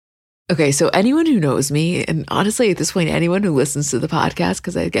Okay, so anyone who knows me, and honestly, at this point, anyone who listens to the podcast,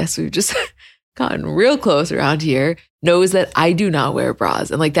 because I guess we've just gotten real close around here, knows that I do not wear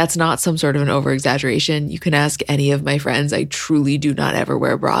bras. And like, that's not some sort of an over exaggeration. You can ask any of my friends. I truly do not ever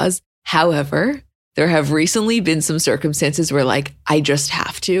wear bras. However, there have recently been some circumstances where like, I just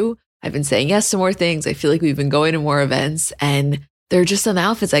have to. I've been saying yes to more things. I feel like we've been going to more events and there are just some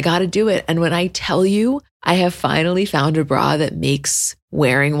outfits. I got to do it. And when I tell you, I have finally found a bra that makes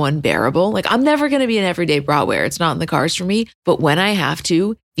wearing one bearable. Like I'm never going to be an everyday bra wearer. It's not in the cards for me. But when I have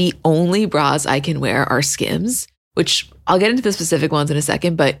to, the only bras I can wear are Skims, which I'll get into the specific ones in a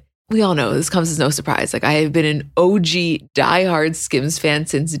second, but we all know this comes as no surprise. Like I have been an OG diehard Skims fan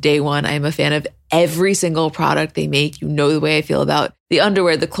since day one. I am a fan of every single product they make. You know the way I feel about the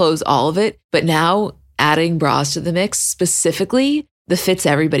underwear, the clothes, all of it. But now adding bras to the mix, specifically the Fits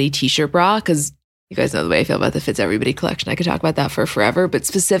Everybody t-shirt bra, because you guys know the way I feel about the Fits Everybody collection. I could talk about that for forever, but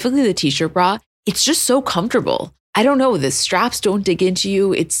specifically the t-shirt bra, it's just so comfortable. I don't know, the straps don't dig into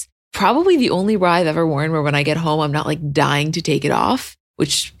you. It's probably the only bra I've ever worn where when I get home, I'm not like dying to take it off,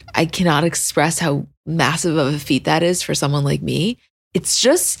 which I cannot express how massive of a feat that is for someone like me. It's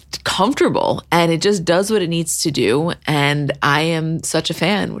just comfortable and it just does what it needs to do. And I am such a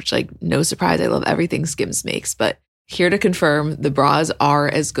fan, which like no surprise, I love everything Skims makes, but here to confirm the bras are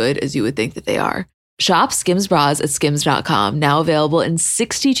as good as you would think that they are. Shop Skims bras at skims.com, now available in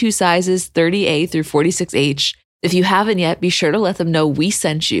 62 sizes, 30A through 46H. If you haven't yet, be sure to let them know we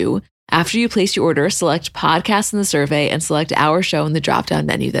sent you. After you place your order, select podcast in the survey and select our show in the drop-down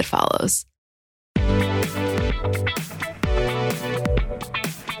menu that follows.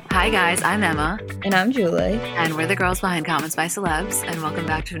 Hi guys, I'm Emma. And I'm Julie. And we're the girls behind Comments by Celebs. And welcome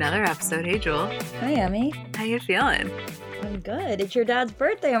back to another episode. Hey, Jewel. Hi, Emmy. How you feeling? I'm good. It's your dad's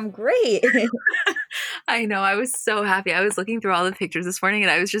birthday. I'm great. I know. I was so happy. I was looking through all the pictures this morning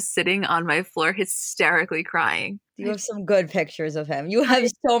and I was just sitting on my floor hysterically crying. You have some good pictures of him. You have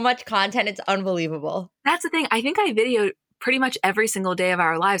so much content. It's unbelievable. That's the thing. I think I videoed pretty much every single day of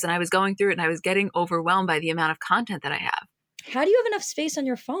our lives and I was going through it and I was getting overwhelmed by the amount of content that I have. How do you have enough space on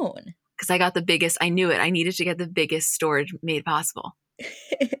your phone? Because I got the biggest, I knew it. I needed to get the biggest storage made possible.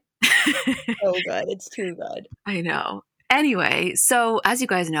 So good. It's too good. I know. Anyway, so as you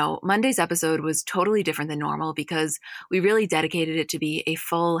guys know, Monday's episode was totally different than normal because we really dedicated it to be a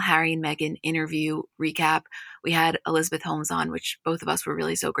full Harry and Meghan interview recap. We had Elizabeth Holmes on, which both of us were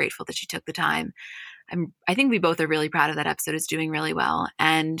really so grateful that she took the time. I think we both are really proud of that episode. It's doing really well.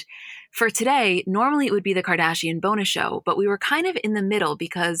 And for today, normally it would be the Kardashian bonus show, but we were kind of in the middle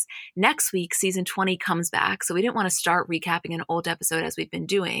because next week, season 20 comes back. So we didn't want to start recapping an old episode as we've been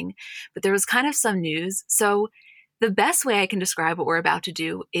doing, but there was kind of some news. So the best way I can describe what we're about to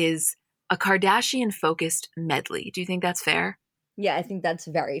do is a Kardashian-focused medley. Do you think that's fair? Yeah, I think that's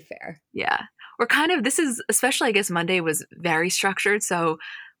very fair. Yeah. We're kind of, this is, especially I guess Monday was very structured. So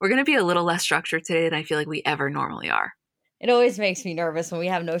we're going to be a little less structured today than I feel like we ever normally are. It always makes me nervous when we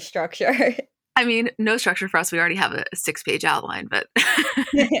have no structure. I mean, no structure for us. We already have a 6-page outline, but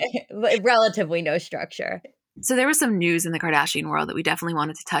relatively no structure. So there was some news in the Kardashian world that we definitely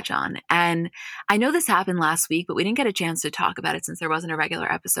wanted to touch on. And I know this happened last week, but we didn't get a chance to talk about it since there wasn't a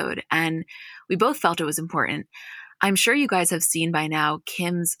regular episode. And we both felt it was important. I'm sure you guys have seen by now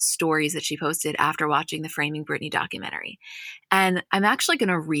Kim's stories that she posted after watching the Framing Britney documentary. And I'm actually going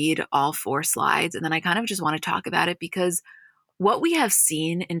to read all 4 slides, and then I kind of just want to talk about it because what we have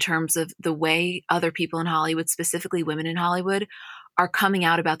seen in terms of the way other people in Hollywood, specifically women in Hollywood, are coming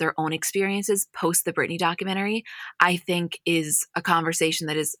out about their own experiences post the Britney documentary, I think is a conversation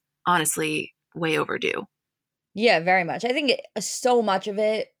that is honestly way overdue. Yeah, very much. I think so much of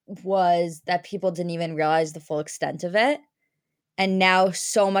it was that people didn't even realize the full extent of it. And now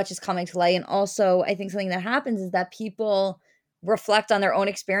so much is coming to light. And also, I think something that happens is that people reflect on their own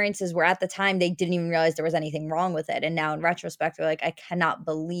experiences where at the time they didn't even realize there was anything wrong with it. And now in retrospect, they're like, I cannot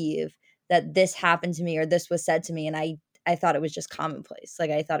believe that this happened to me or this was said to me. And I thought it was just commonplace.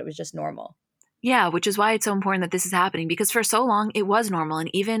 Like I thought it was just normal. Yeah, which is why it's so important that this is happening because for so long it was normal.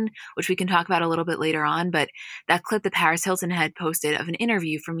 And even, which we can talk about a little bit later on, but that clip that Paris Hilton had posted of an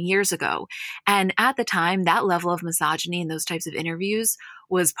interview from years ago. And at the time, that level of misogyny in those types of interviews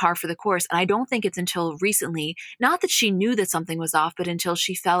was par for the course. And I don't think it's until recently, not that she knew that something was off, but until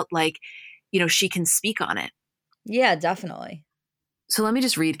she felt like, she can speak on it. Yeah, definitely. So let me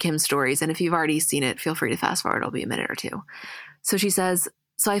just read Kim's stories. And if you've already seen it, feel free to fast forward. It'll be a minute or two. So she says,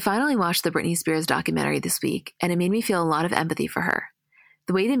 so I finally watched the Britney Spears documentary this week, and it made me feel a lot of empathy for her.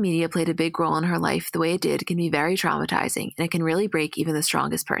 The way the media played a big role in her life the way it did can be very traumatizing, and it can really break even the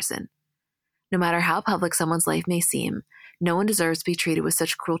strongest person. No matter how public someone's life may seem, No one deserves to be treated with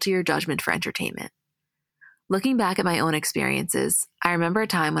such cruelty or judgment for entertainment. Looking back at my own experiences, I remember a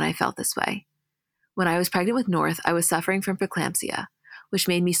time when I felt this way. When I was pregnant with North, I was suffering from preeclampsia, which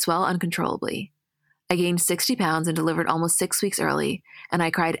made me swell uncontrollably. I gained 60 pounds and delivered almost 6 weeks early, and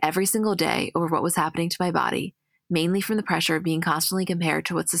I cried every single day over what was happening to my body, mainly from the pressure of being constantly compared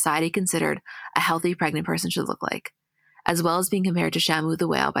to what society considered a healthy pregnant person should look like, as well as being compared to Shamu the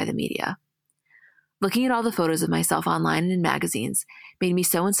whale by the media. Looking at all the photos of myself online and in magazines made me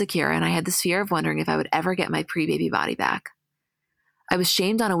so insecure, and I had this fear of wondering if I would ever get my pre-baby body back. I was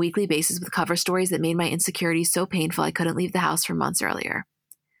shamed on a weekly basis with cover stories that made my insecurities so painful I couldn't leave the house for months earlier.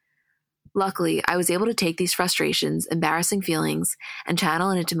 Luckily, I was able to take these frustrations, embarrassing feelings, and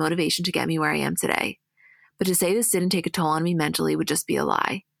channel it into motivation to get me where I am today. But to say this didn't take a toll on me mentally would just be a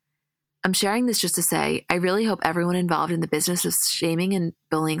lie. I'm sharing this just to say, I really hope everyone involved in the business of shaming and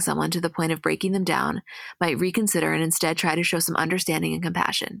bullying someone to the point of breaking them down might reconsider and instead try to show some understanding and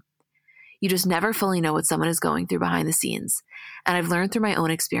compassion. You just never fully know what someone is going through behind the scenes, and I've learned through my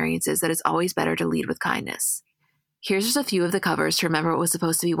own experiences that it's always better to lead with kindness. Here's just a few of the covers to remember what was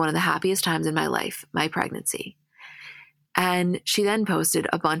supposed to be one of the happiest times in my life, my pregnancy. And she then posted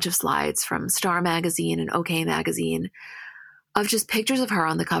a bunch of slides from Star Magazine and OK Magazine of just pictures of her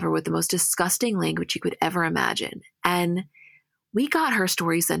on the cover with the most disgusting language you could ever imagine. And we got her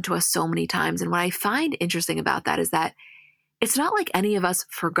story sent to us so many times. And what I find interesting about that is that it's not like any of us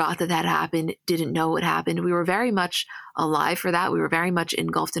forgot that that happened, didn't know what happened. We were very much alive for that. We were very much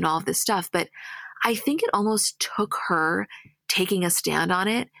engulfed in all of this stuff. But I think it almost took her taking a stand on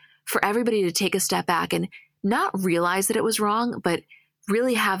it for everybody to take a step back and not realize that it was wrong, but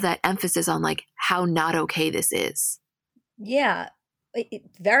really have that emphasis on like how not okay this is. Yeah,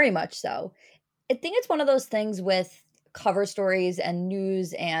 very much so. I think it's one of those things with cover stories and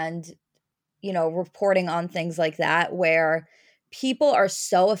news and, reporting on things like that where people are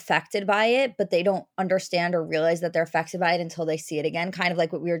so affected by it, but they don't understand or realize that they're affected by it until they see it again. Kind of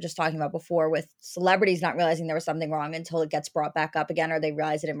like what we were just talking about before with celebrities not realizing there was something wrong until it gets brought back up again or they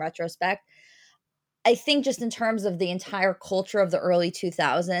realize it in retrospect. I think just in terms of the entire culture of the early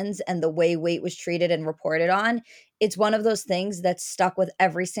 2000s and the way weight was treated and reported on, it's one of those things that stuck with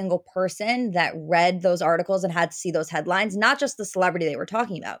every single person that read those articles and had to see those headlines, not just the celebrity they were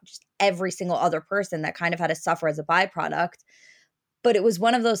talking about, just every single other person that kind of had to suffer as a byproduct. But it was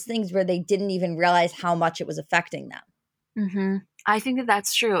one of those things where they didn't even realize how much it was affecting them. Mm-hmm. I think that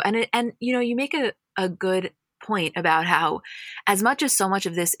that's true. And you make a good point about how as much as so much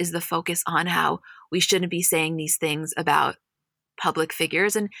of this is the focus on how we shouldn't be saying these things about public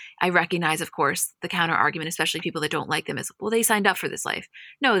figures. And I recognize, of course, the counter argument, especially people that don't like them, is, well, they signed up for this life.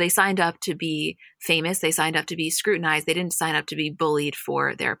 No, they signed up to be famous. They signed up to be scrutinized. They didn't sign up to be bullied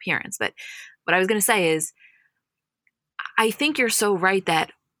for their appearance. But what I was going to say is, I think you're so right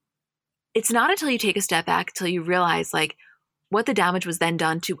that it's not until you take a step back, until you realize like what the damage was then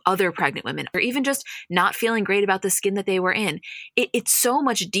done to other pregnant women, or even just not feeling great about the skin that they were in. It's so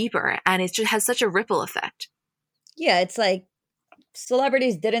much deeper, and it just has such a ripple effect. Yeah, it's like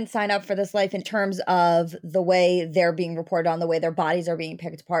celebrities didn't sign up for this life in terms of the way they're being reported on, the way their bodies are being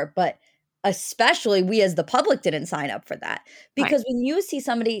picked apart, but especially we as the public didn't sign up for that. Because Right. when you see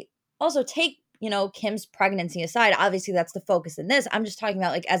somebody also take, Kim's pregnancy aside, obviously that's the focus in this. I'm just talking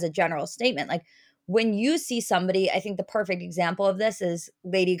about like as a general statement, like when you see somebody, I think the perfect example of this is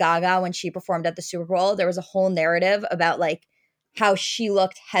Lady Gaga when she performed at the Super Bowl. There was a whole narrative about like how she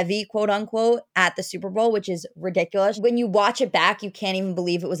looked heavy, quote unquote, at the Super Bowl, which is ridiculous. When you watch it back, you can't even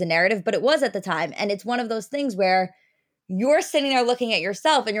believe it was a narrative, but it was at the time. And it's one of those things where you're sitting there looking at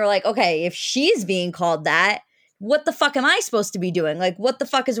yourself and you're like, okay, if she's being called that, what the fuck am I supposed to be doing? Like, what the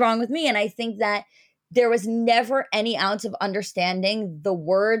fuck is wrong with me? And I think that there was never any ounce of understanding the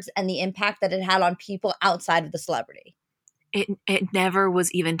words and the impact that it had on people outside of the celebrity. It never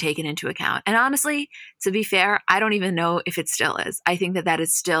was even taken into account. And honestly, to be fair, I don't even know if it still is. I think that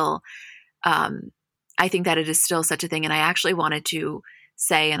is still, I think that it is still such a thing. And I actually wanted to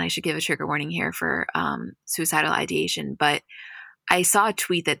say, and I should give a trigger warning here for suicidal ideation, but I saw a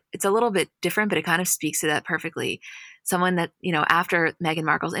tweet that it's a little bit different, but it kind of speaks to that perfectly. Someone that, after Meghan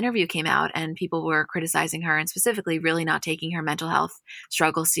Markle's interview came out and people were criticizing her and specifically really not taking her mental health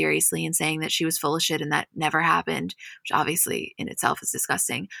struggle seriously and saying that she was full of shit and that never happened, which obviously in itself is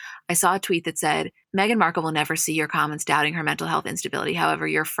disgusting. I saw a tweet that said, Meghan Markle will never see your comments doubting her mental health instability. However,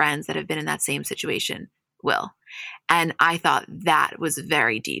 your friends that have been in that same situation will. And I thought that was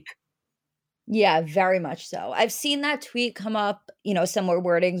very deep. Yeah, very much so. I've seen that tweet come up, similar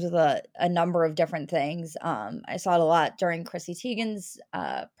wordings with a number of different things. I saw it a lot during Chrissy Teigen's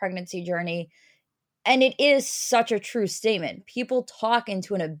pregnancy journey. And it is such a true statement. People talk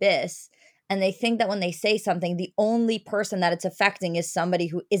into an abyss and they think that when they say something, the only person that it's affecting is somebody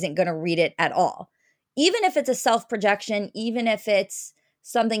who isn't going to read it at all. Even if it's a self-projection, even if it's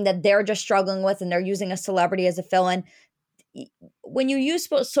something that they're just struggling with and they're using a celebrity as a fill-in, when you use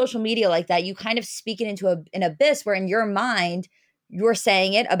social media like that, you kind of speak it into an abyss where in your mind, you're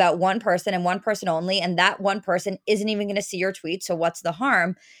saying it about one person and one person only, and that one person isn't even going to see your tweet. So what's the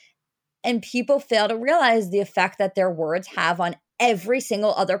harm? And people fail to realize the effect that their words have on every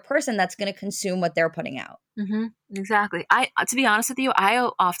single other person that's going to consume what they're putting out. Mm-hmm. Exactly. To be honest with you, I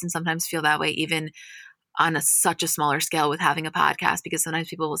often sometimes feel that way, even on such a smaller scale with having a podcast, because sometimes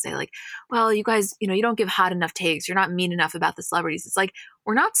people will say like, well, you guys, you don't give hot enough takes. You're not mean enough about the celebrities. It's like,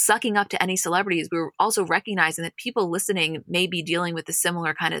 we're not sucking up to any celebrities. We're also recognizing that people listening may be dealing with the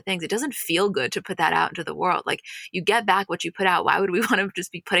similar kind of things. It doesn't feel good to put that out into the world. Like, you get back what you put out. Why would we want to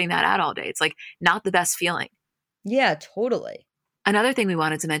just be putting that out all day? It's like not the best feeling. Yeah, totally. Another thing we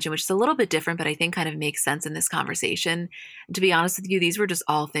wanted to mention, which is a little bit different, but I think kind of makes sense in this conversation. And to be honest with you, these were just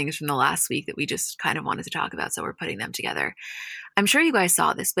all things from the last week that we just kind of wanted to talk about. So we're putting them together. I'm sure you guys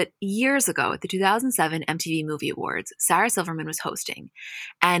saw this, but years ago at the 2007 MTV Movie Awards, Sarah Silverman was hosting.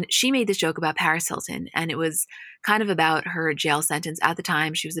 And she made this joke about Paris Hilton. And it was kind of about her jail sentence at the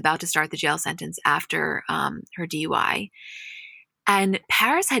time. She was about to start the jail sentence after her DUI. And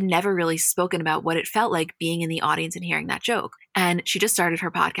Paris had never really spoken about what it felt like being in the audience and hearing that joke. And she just started her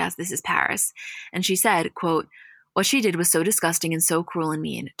podcast, This Is Paris. And she said, quote, "What she did was so disgusting and so cruel and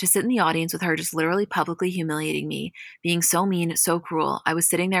mean. To sit in the audience with her just literally publicly humiliating me, being so mean, so cruel. I was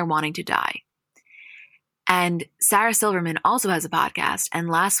sitting there wanting to die." And Sarah Silverman also has a podcast. And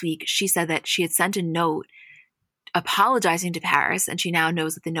last week she said that she had sent a note apologizing to Paris, and she now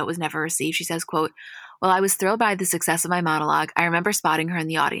knows that the note was never received. She says, quote, "Well, I was thrilled by the success of my monologue. I remember spotting her in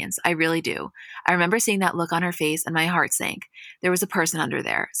the audience. I really do. I remember seeing that look on her face and my heart sank. There was a person under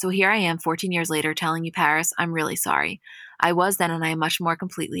there. So here I am 14 years later telling you, Paris, I'm really sorry. I was then and I am much more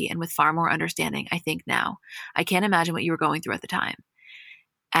completely and with far more understanding, I think now. I can't imagine what you were going through at the time."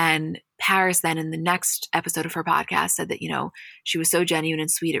 And Paris then in the next episode of her podcast said that, she was so genuine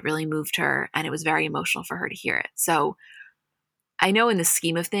and sweet, it really moved her and it was very emotional for her to hear it. So I know in the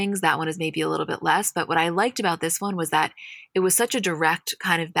scheme of things, that one is maybe a little bit less, but what I liked about this one was that it was such a direct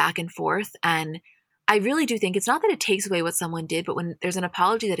kind of back and forth. And I really do think it's not that it takes away what someone did, but when there's an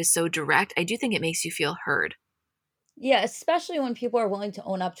apology that is so direct, I do think it makes you feel heard. Yeah, especially when people are willing to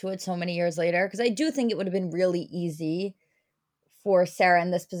own up to it so many years later, because I do think it would have been really easy for Sarah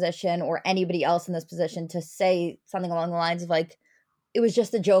in this position or anybody else in this position to say something along the lines of like, it was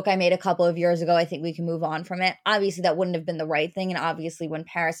just a joke I made a couple of years ago. I think we can move on from it. Obviously, that wouldn't have been the right thing. And obviously, when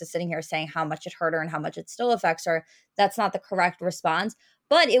Paris is sitting here saying how much it hurt her and how much it still affects her, that's not the correct response.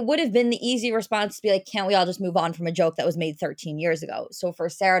 But it would have been the easy response to be like, can't we all just move on from a joke that was made 13 years ago? So for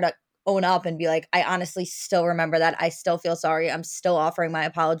Sarah to own up and be like, I honestly still remember that. I still feel sorry. I'm still offering my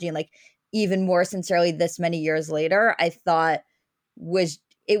apology. And like even more sincerely this many years later, I thought was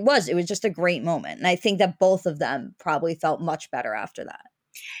just a great moment. And I think that both of them probably felt much better after that.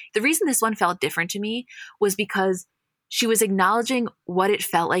 The reason this one felt different to me was because she was acknowledging what it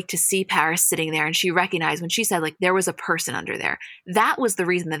felt like to see Paris sitting there. And she recognized when she said like there was a person under there. That was the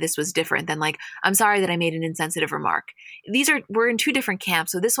reason that this was different than like, I'm sorry that I made an insensitive remark. We're in two different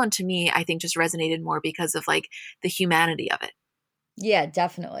camps. So this one to me, I think just resonated more because of like the humanity of it. Yeah,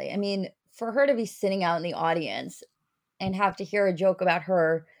 definitely. I mean, for her to be sitting out in the audience and have to hear a joke about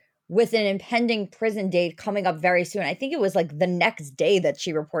her with an impending prison date coming up very soon. I think it was like the next day that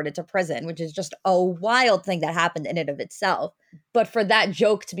she reported to prison, which is just a wild thing that happened in and of itself. But for that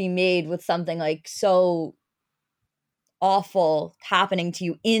joke to be made with something like so awful happening to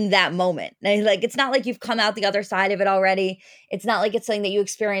you in that moment. And like, it's not like you've come out the other side of it already. It's not like it's something that you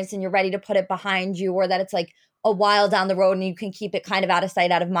experienced and you're ready to put it behind you, or that it's like a while down the road and you can keep it kind of out of sight,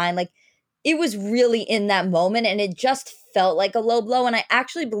 out of mind. Like, it was really in that moment and it just felt like a low blow. And I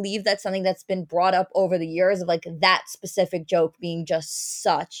actually believe that's something that's been brought up over the years of like that specific joke being just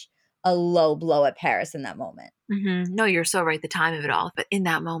such a low blow at Paris in that moment. Mm-hmm. No, you're so right. The time of it all. But in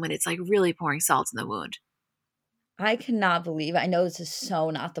that moment, it's like really pouring salt in the wound. I cannot believe, I know this is so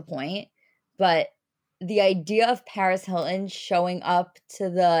not the point, but the idea of Paris Hilton showing up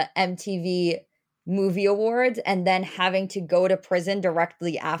to the MTV Movie Awards and then having to go to prison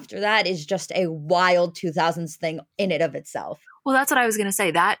directly after that is just a wild 2000s thing in and of itself. Well, that's what I was going to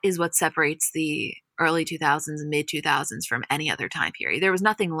say. That is what separates the early 2000s and mid 2000s from any other time period. There was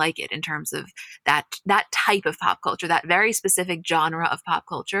nothing like it in terms of that type of pop culture, that very specific genre of pop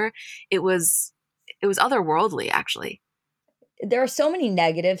culture. It was otherworldly, actually. There are so many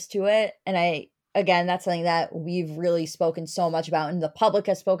negatives to it, and I again, that's something that we've really spoken so much about and the public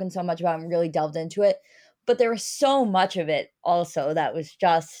has spoken so much about and really delved into it. But there was so much of it also that was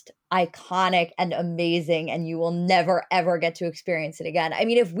just iconic and amazing, and you will never, ever get to experience it again. I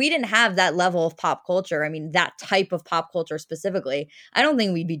mean, if we didn't have that level of pop culture, I mean, that type of pop culture specifically, I don't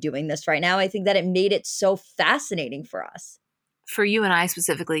think we'd be doing this right now. I think that it made it so fascinating for us. For you and I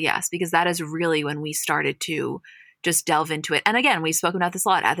specifically, yes, because that is really when we started to just delve into it. And again, we've spoken about this a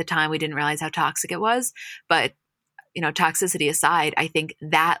lot. At the time, we didn't realize how toxic it was, but toxicity aside, I think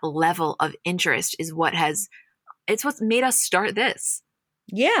that level of interest is it's what's made us start this.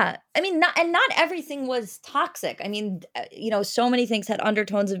 Yeah. I mean, not everything was toxic. I mean, so many things had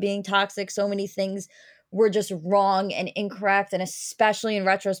undertones of being toxic. So many things were just wrong and incorrect. And especially in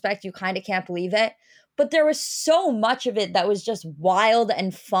retrospect, you kind of can't believe it. But there was so much of it that was just wild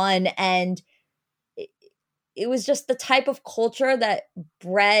and fun. And it was just the type of culture that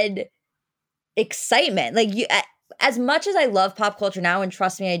bred excitement. Like, as much as I love pop culture now, and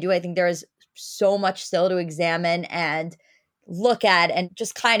trust me, I do, I think there is so much still to examine and look at and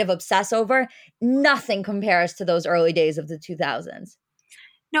just kind of obsess over. Nothing compares to those early days of the 2000s.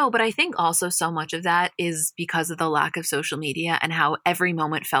 No, but I think also so much of that is because of the lack of social media and how every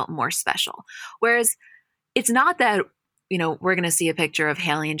moment felt more special. Whereas it's not that, we're going to see a picture of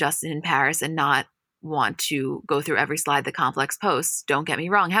Hailey and Justin in Paris and not want to go through every slide the Complex posts. Don't get me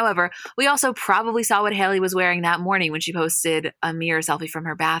wrong. However, we also probably saw what Hailey was wearing that morning when she posted a mirror selfie from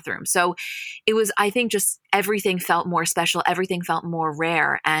her bathroom. So it was, I think, just everything felt more special. Everything felt more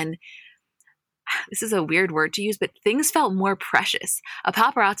rare. And this is a weird word to use, but things felt more precious. A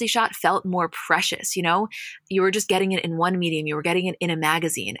paparazzi shot felt more precious. You were just getting it in one medium. You were getting it in a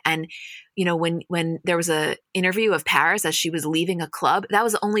magazine. And, when there was a interview of Paris as she was leaving a club, that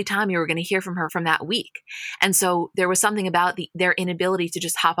was the only time you were going to hear from her from that week. And so there was something about their inability to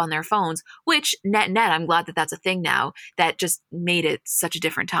just hop on their phones, which net, I'm glad that that's a thing now, that just made it such a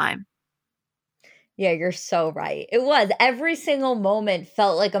different time. Yeah, you're so right. It was. Every single moment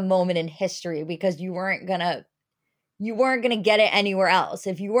felt like a moment in history because you weren't going to get it anywhere else.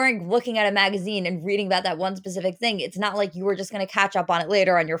 If you weren't looking at a magazine and reading about that one specific thing, it's not like you were just going to catch up on it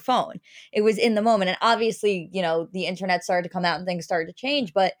later on your phone. It was in the moment. And obviously, the internet started to come out and things started to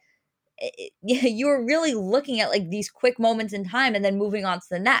change, but you were really looking at like these quick moments in time and then moving on to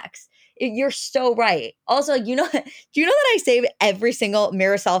the next. You're so right. Also, do you know that I save every single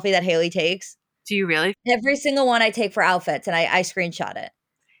mirror selfie that Hailey takes? Do you really? Every single one I take for outfits, and I screenshot it.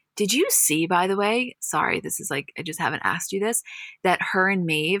 Did you see, by the way, sorry, this is like, I just haven't asked you this, that her and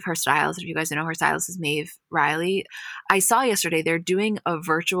Maeve, her stylist, if you guys don't know, her stylist is Maeve Riley. I saw yesterday they're doing a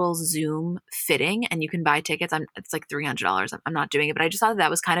virtual Zoom fitting and you can buy tickets. It's like $300. I'm not doing it, but I just thought that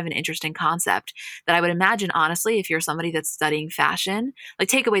was kind of an interesting concept that I would imagine, honestly, if you're somebody that's studying fashion, like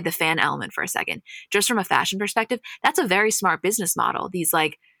take away the fan element for a second, just from a fashion perspective, that's a very smart business model. These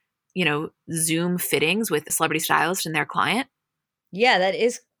Zoom fittings with a celebrity stylist and their client. Yeah, that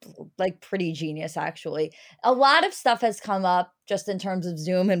is like pretty genius, actually. A lot of stuff has come up just in terms of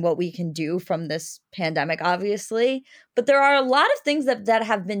Zoom and what we can do from this pandemic, obviously. But there are a lot of things that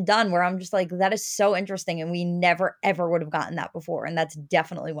have been done where I'm just like, that is so interesting. And we never, ever would have gotten that before. And that's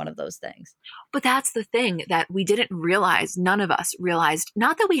definitely one of those things. But that's the thing that we didn't realize. None of us realized,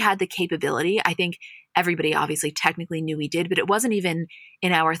 not that we had the capability. I think everybody obviously technically knew we did, but it wasn't even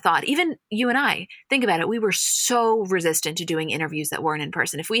in our thought. Even you and I, think about it. We were so resistant to doing interviews that weren't in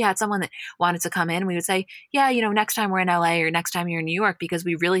person. If we had someone that wanted to come in, we would say, yeah, next time we're in LA or next time you're in New York, because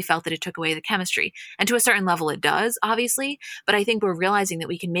we really felt that it took away the chemistry. And to a certain level, it does, obviously. But I think we're realizing that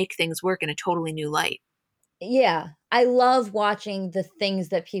we can make things work in a totally new light. Yeah, I love watching the things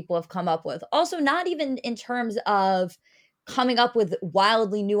that people have come up with. Also, not even in terms of coming up with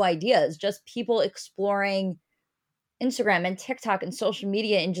wildly new ideas, just people exploring Instagram and TikTok and social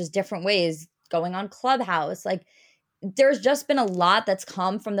media in just different ways, going on Clubhouse. Like, there's just been a lot that's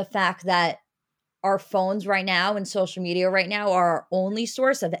come from the fact that our phones right now and social media right now are our only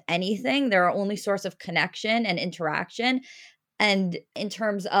source of anything. They're our only source of connection and interaction. And in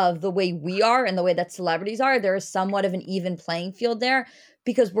terms of the way we are and the way that celebrities are, there is somewhat of an even playing field there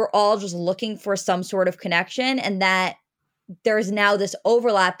because we're all just looking for some sort of connection, and that there's now this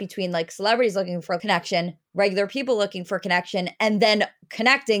overlap between like celebrities looking for a connection, regular people looking for connection, and then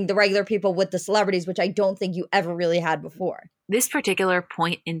connecting the regular people with the celebrities, which I don't think you ever really had before. This particular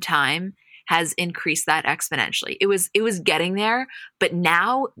point in time has increased that exponentially. It was getting there, but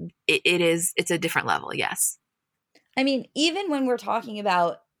now it's a different level. Yes. I mean, even when we're talking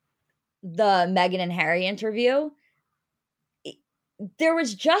about the Meghan and Harry interview, there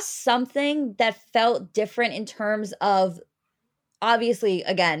was just something that felt different in terms of obviously,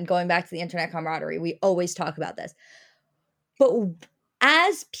 again, going back to the internet camaraderie, we always talk about this. But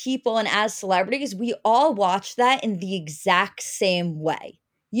as people and as celebrities, we all watch that in the exact same way.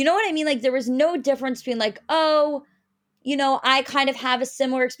 You know what I mean? Like, there was no difference between like, oh, you know, I kind of have a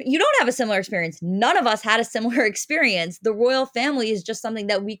similar experience. You don't have a similar experience. None of us had a similar experience. The royal family is just something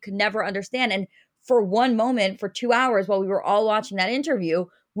that we could never understand. And for one moment, for 2 hours, while we were all watching that interview,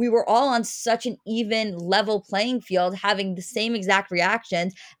 we were all on such an even level playing field, having the same exact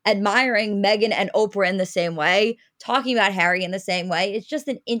reactions, admiring Meghan and Oprah in the same way, talking about Harry in the same way. It's just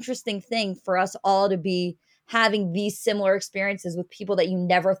an interesting thing for us all to be having these similar experiences with people that you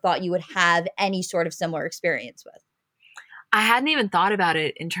never thought you would have any sort of similar experience with. I hadn't even thought about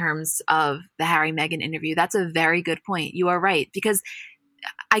it in terms of the Harry Meghan interview. That's a very good point. You are right. Because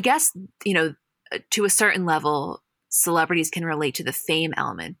I guess, you know, to a certain level, celebrities can relate to the fame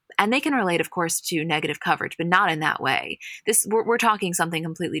element. And they can relate, of course, to negative coverage, but not in that way. We're talking something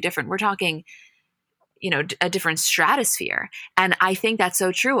completely different. We're talking, you know, a different stratosphere. And I think that's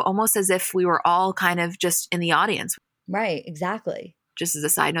so true, almost as if we were all kind of just in the audience. Right, exactly. Just as a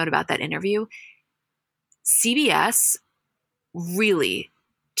side note about that interview, CBS really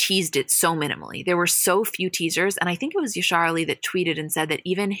teased it so minimally. There were so few teasers. And I think it was Yashar Ali that tweeted and said that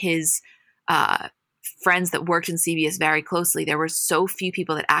even his friends that worked in CBS very closely, there were so few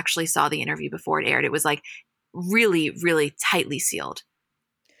people that actually saw the interview before it aired. It was like really, really tightly sealed.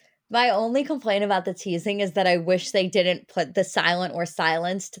 My only complaint about the teasing is that I wish they didn't put the silent or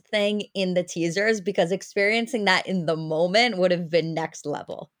silenced thing in the teasers, because experiencing that in the moment would have been next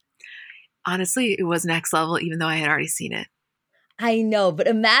level. Honestly, it was next level, even though I had already seen it. I know, but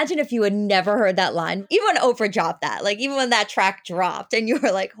imagine if you had never heard that line. Even when Oprah dropped that, like even when that track dropped and you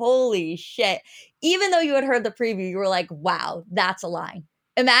were like, holy shit. Even though you had heard the preview, you were like, wow, that's a line.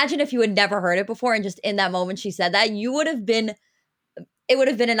 Imagine if you had never heard it before and just in that moment she said that, it would have been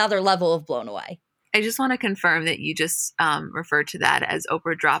another level of blown away. I just want to confirm that you just referred to that as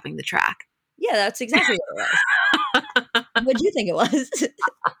Oprah dropping the track. Yeah, that's exactly what it was. What do you think it was?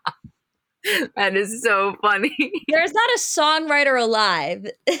 That is so funny. There's not a songwriter alive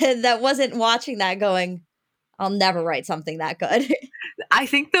that wasn't watching that going, I'll never write something that good. I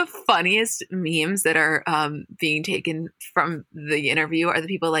think the funniest memes that are being taken from the interview are the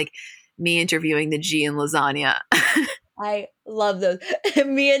people like me interviewing the G in lasagna. I love those.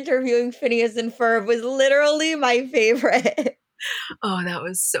 Me interviewing Phineas and Ferb was literally my favorite. Oh, that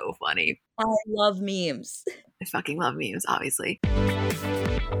was so funny. I love memes. I fucking love memes, obviously.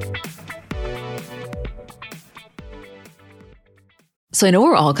 So I know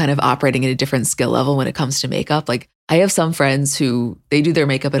we're all kind of operating at a different skill level when it comes to makeup. Like I have some friends who they do their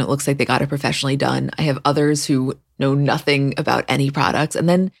makeup and it looks like they got it professionally done. I have others who know nothing about any products. And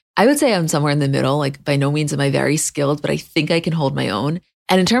then I would say I'm somewhere in the middle. Like by no means am I very skilled, but I think I can hold my own.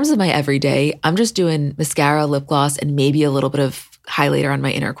 And in terms of my everyday, I'm just doing mascara, lip gloss, and maybe a little bit of highlighter on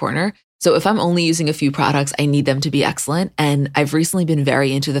my inner corner. So if I'm only using a few products, I need them to be excellent. And I've recently been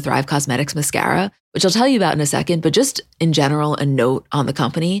very into the Thrive Causemetics mascara, which I'll tell you about in a second, but just in general, a note on the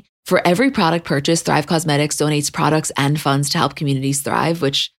company. For every product purchase, Thrive Causemetics donates products and funds to help communities thrive,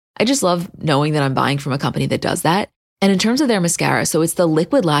 which I just love knowing that I'm buying from a company that does that. And in terms of their mascara, so it's the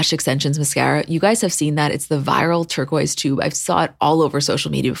Liquid Lash Extensions mascara. You guys have seen that. It's the viral turquoise tube. I saw it all over social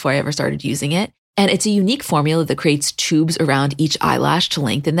media before I ever started using it. And it's a unique formula that creates tubes around each eyelash to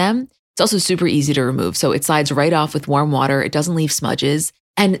lengthen them. It's also super easy to remove. So it slides right off with warm water. It doesn't leave smudges.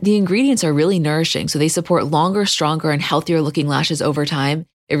 And the ingredients are really nourishing. So they support longer, stronger, and healthier looking lashes over time.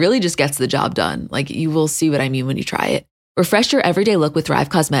 It really just gets the job done. Like you will see what I mean when you try it. Refresh your everyday look with Thrive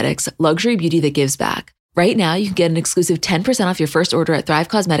Causemetics, luxury beauty that gives back. Right now, you can get an exclusive 10% off your first order at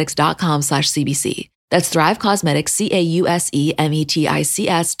thrivecausemetics.com/CBC. That's Thrive Causemetics,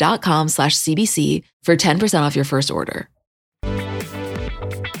 CAUSEMETICS.com/CBC for 10% off your first order.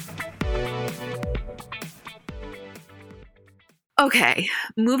 Okay,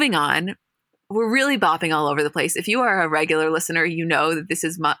 moving on. We're really bopping all over the place. If you are a regular listener, you know that this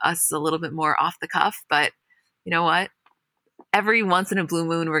is us a little bit more off the cuff, but you know what? Every once in a blue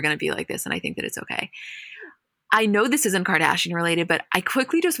moon, we're going to be like this, and I think that it's okay. I know this isn't Kardashian related, but I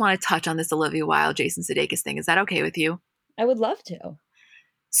quickly just want to touch on this Olivia Wilde, Jason Sudeikis thing. Is that okay with you? I would love to.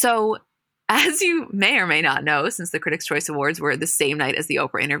 So, as you may or may not know, since the Critics' Choice Awards were the same night as the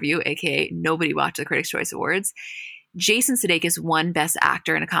Oprah interview, aka nobody watched the Critics' Choice Awards, Jason Sudeikis won Best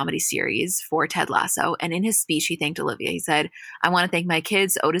Actor in a Comedy Series for Ted Lasso. And in his speech, he thanked Olivia. He said, I want to thank my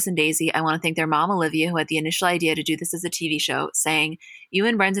kids, Otis and Daisy. I want to thank their mom, Olivia, who had the initial idea to do this as a TV show, saying, you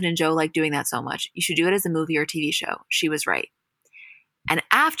and Brendan and Joe like doing that so much. You should do it as a movie or TV show. She was right. And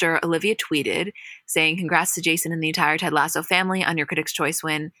after, Olivia tweeted saying, "Congrats to Jason and the entire Ted Lasso family on your Critics' Choice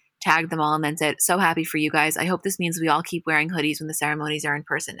win," tagged them all, and then said, "So happy for you guys. I hope this means we all keep wearing hoodies when the ceremonies are in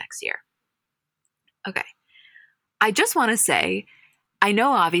person next year." Okay. I just want to say, I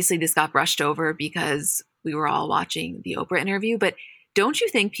know obviously this got brushed over because we were all watching the Oprah interview, but don't you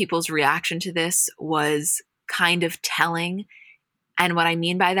think people's reaction to this was kind of telling? And what I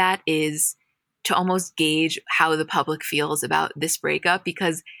mean by that is to almost gauge how the public feels about this breakup,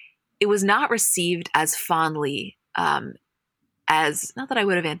 because it was not received as fondly as, not that I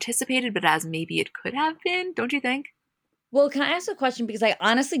would have anticipated, but as maybe it could have been. Don't you think? Well, can I ask a question? Because I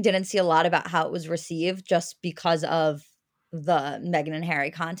honestly didn't see a lot about how it was received just because of the Meghan and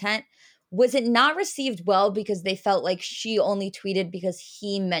Harry content. Was it not received well because they felt like she only tweeted because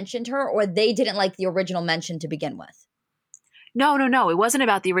he mentioned her, or they didn't like the original mention to begin with? No. It wasn't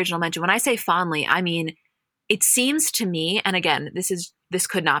about the original mention. When I say fondly, I mean, it seems to me, and again, this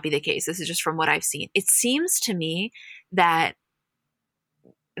could not be the case. This is just from what I've seen. It seems to me that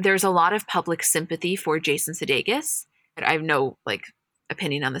there's a lot of public sympathy for Jason Sudeikis. I have no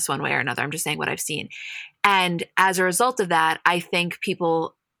opinion on this one way or another. I'm just saying what I've seen. And as a result of that, I think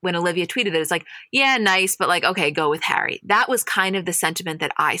people, when Olivia tweeted it, it's like, yeah, nice, but okay, go with Harry. That was kind of the sentiment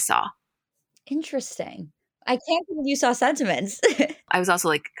that I saw. Interesting. I can't believe you saw sentiments. I was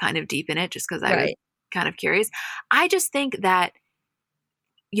also kind of deep in it just because I was Right. kind of curious. I just think that,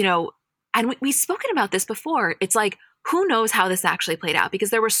 and we've spoken about this before. It's like, who knows how this actually played out, because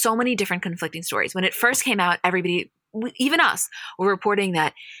there were so many different conflicting stories. When it first came out, everybody, even us, were reporting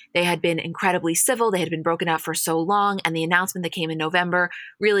that they had been incredibly civil. They had been broken up for so long. And the announcement that came in November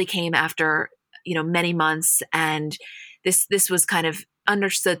really came after, many months. And this was kind of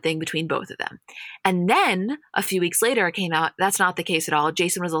understood thing between both of them. And then a few weeks later, it came out, that's not the case at all.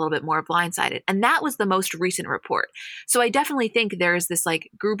 Jason was a little bit more blindsided. And that was the most recent report. So I definitely think there's this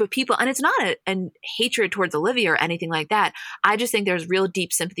group of people, and it's not a hatred towards Olivia or anything like that. I just think there's real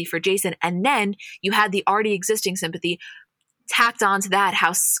deep sympathy for Jason. And then you had the already existing sympathy tacked onto that,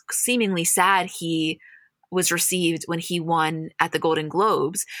 how seemingly sad he was received when he won at the Golden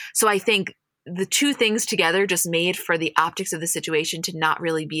Globes. So I think the two things together just made for the optics of the situation to not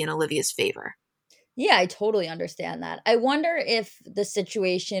really be in Olivia's favor. Yeah, I totally understand that. I wonder if the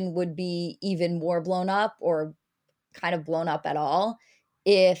situation would be even more blown up, or kind of blown up at all,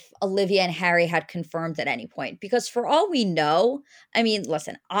 if Olivia and Harry had confirmed at any point. Because for all we know, I mean,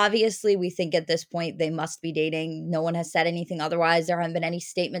 listen, obviously we think at this point they must be dating. No one has said anything otherwise. There haven't been any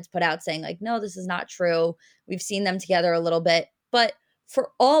statements put out saying no, this is not true. We've seen them together a little bit. But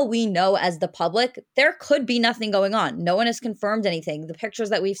for all we know as the public, there could be nothing going on. No one has confirmed anything. The pictures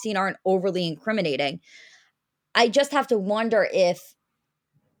that we've seen aren't overly incriminating. I just have to wonder if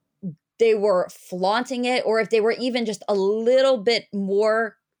they were flaunting it, or if they were even just a little bit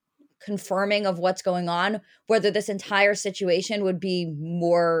more confirming of what's going on, whether this entire situation would be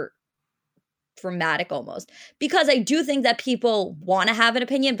more dramatic almost. Because I do think that people want to have an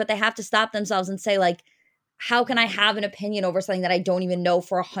opinion, but they have to stop themselves and say, how can I have an opinion over something that I don't even know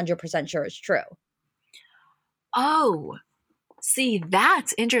for 100% sure is true? Oh, see,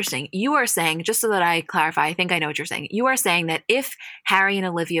 that's interesting. You are saying, just so that I clarify, I think I know what you're saying. You are saying that if Harry and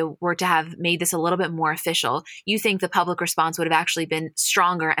Olivia were to have made this a little bit more official, you think the public response would have actually been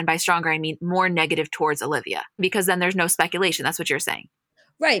stronger. And by stronger, I mean more negative towards Olivia, because then there's no speculation. That's what you're saying.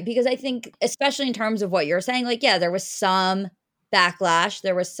 Right. Because I think, especially in terms of what you're saying, yeah, there was some backlash.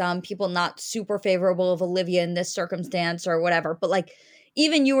 There was some people not super favorable of Olivia in this circumstance or whatever. But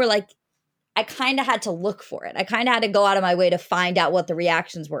even you were I kind of had to look for it. I kind of had to go out of my way to find out what the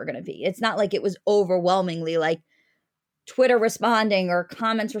reactions were going to be. It's not like it was overwhelmingly Twitter responding or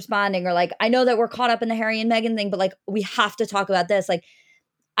comments responding, or I know that we're caught up in the Harry and Meghan thing, but we have to talk about this.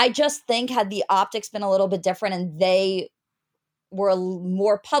 I just think had the optics been a little bit different and they were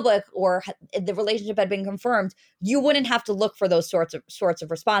more public, or the relationship had been confirmed, you wouldn't have to look for those sorts of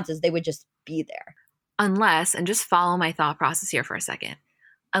responses. They would just be there. Unless, and just follow my thought process here for a second,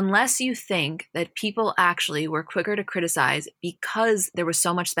 unless you think that people actually were quicker to criticize because there was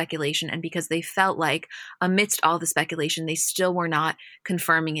so much speculation, and because they felt like amidst all the speculation, they still were not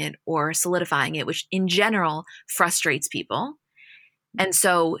confirming it or solidifying it, which in general frustrates people. And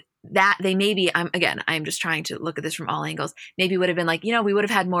so that they maybe, I'm just trying to look at this from all angles, maybe would have been we would have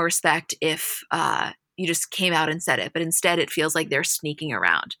had more respect if you just came out and said it. But instead, it feels like they're sneaking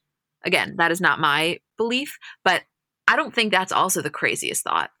around. Again, that is not my belief, but I don't think that's also the craziest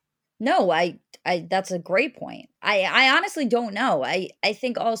thought. No, I that's a great point. I honestly don't know. I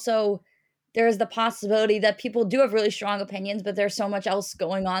think also there's the possibility that people do have really strong opinions, but there's so much else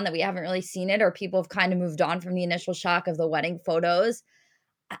going on that we haven't really seen it, or people have kind of moved on from the initial shock of the wedding photos.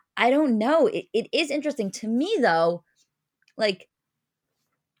 I don't know. It is interesting to me, though. Like,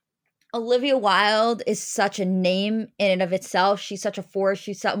 Olivia Wilde is such a name in and of itself. She's such a force.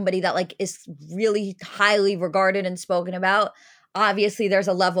 She's somebody that like is really highly regarded and spoken about. Obviously, there's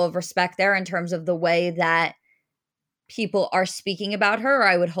a level of respect there in terms of the way that people are speaking about her, or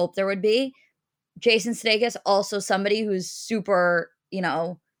I would hope there would be. Jason Sudeikis, also somebody who's super,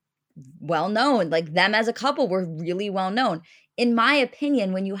 well known. Like, them as a couple were really well known. In my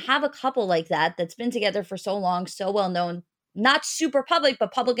opinion, when you have a couple like that that's been together for so long, so well known, not super public,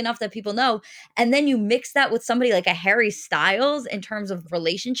 but public enough that people know, and then you mix that with somebody like a Harry Styles in terms of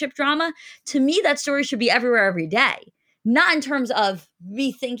relationship drama, to me, that story should be everywhere every day. Not in terms of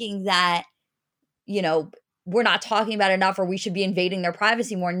me thinking that, we're not talking about it enough, or we should be invading their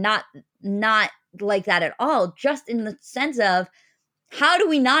privacy more. Not like that at all. Just in the sense of, how do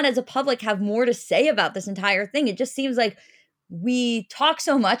we not as a public have more to say about this entire thing? It just seems like we talk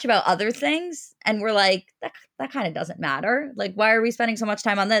so much about other things and we're like, that kind of doesn't matter. Like, why are we spending so much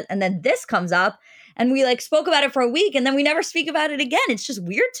time on this? And then this comes up and we like spoke about it for a week and then we never speak about it again. It's just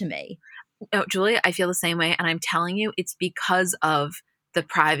weird to me. No, Julia, I feel the same way. And I'm telling you, it's because of the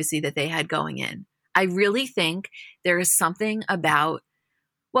privacy that they had going in. I really think there is something about,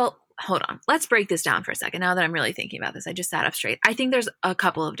 well, hold on. Let's break this down for a second. Now that I'm really thinking about this, I just sat up straight. I think there's a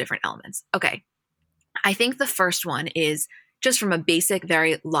couple of different elements. Okay. I think the first one is just from a basic,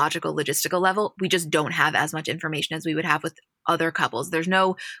 very logical, logistical level, we just don't have as much information as we would have with other couples. There's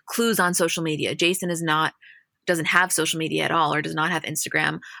no clues on social media. Jason doesn't have social media at all, or does not have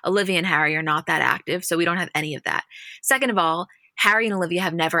Instagram. Olivia and Harry are not that active, so we don't have any of that. Second of all, Harry and Olivia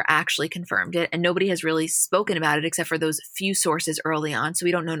have never actually confirmed it, and nobody has really spoken about it except for those few sources early on, so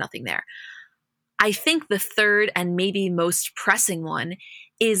we don't know nothing there. I think the third and maybe most pressing one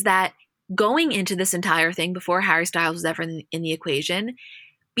is that going into this entire thing before Harry Styles was ever in the equation,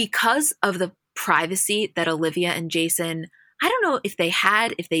 because of the privacy that Olivia and Jason, I don't know if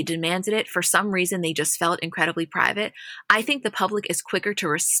they demanded it, for some reason they just felt incredibly private. I think the public is quicker to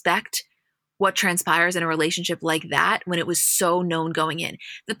respect what transpires in a relationship like that when it was so known going in.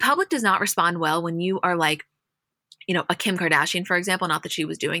 The public does not respond well when you are like, a Kim Kardashian, for example, not that she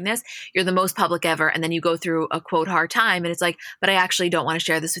was doing this, you're the most public ever. And then you go through a quote hard time and it's like, but I actually don't want to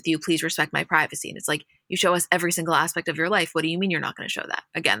share this with you. Please respect my privacy. And it's like, you show us every single aspect of your life. What do you mean you're not going to show that?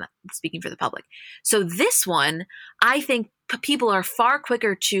 Again, speaking for the public. So this one, I think people are far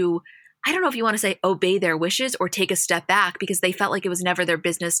quicker to, I don't know if you want to say obey their wishes or take a step back because they felt like it was never their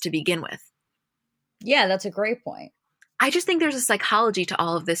business to begin with. Yeah, that's a great point. I just think there's a psychology to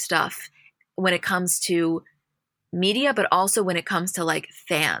all of this stuff when it comes to media, but also when it comes to like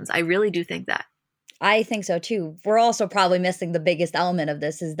fans. I really do think that. I think so too. We're also probably missing the biggest element of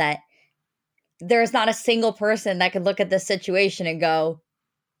this is that there's not a single person that could look at this situation and go,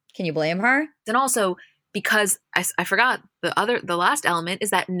 can you blame her? And also because I forgot the last element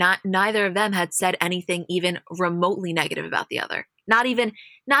is that neither of them had said anything even remotely negative about the other. Not even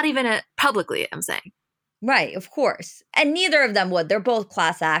publicly, I'm saying. Right, of course. And neither of them would. They're both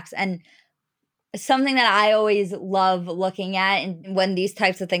class acts. And something that I always love looking at, and when these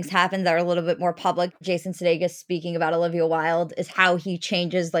types of things happen that are a little bit more public, Jason Sudeikis speaking about Olivia Wilde, is how he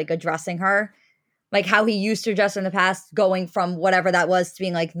changes like addressing her. Like how he used to address her in the past, going from whatever that was to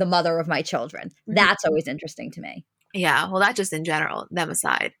being like the mother of my children. Mm-hmm. That's always interesting to me. Yeah, well, that just in general, them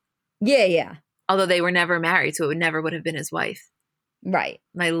aside. Yeah. Although they were never married, so it never would have been his wife. Right.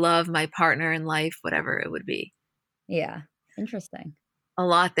 My love, my partner in life, whatever it would be. Yeah, interesting. A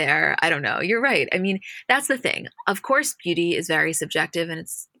lot there. I don't know. You're right. I mean, that's the thing. Of course, beauty is very subjective, and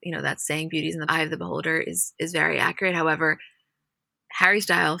it's, that saying beauty is in the eye of the beholder is very accurate. However, Harry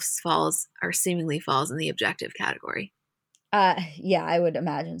Styles seemingly falls in the objective category. Yeah, I would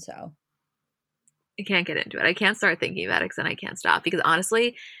imagine so. I can't get into it. I can't start thinking about it because then I can't stop. Because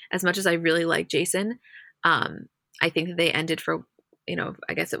honestly, as much as I really like Jason, I think that they ended for,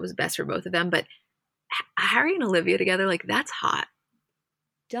 I guess it was best for both of them. But Harry and Olivia together, like, that's hot.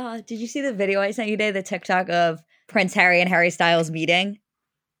 Duh. Did you see the video I sent you today, the TikTok of Prince Harry and Harry Styles meeting?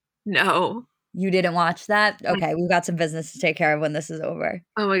 No. You didn't watch that? Okay, we've got some business to take care of when this is over.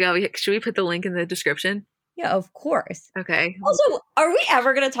 Oh my God. Should we put the link in the description? Yeah, of course. Okay. Also, are we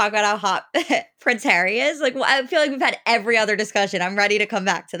ever going to talk about how hot Prince Harry is? Like, I feel like we've had every other discussion. I'm ready to come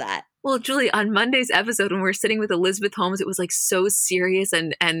back to that. Well, Julie, on Monday's episode, when we were sitting with Elizabeth Holmes, it was like so serious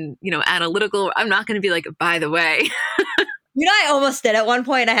and analytical. I'm not going to be like, by the way. You know, I almost did at one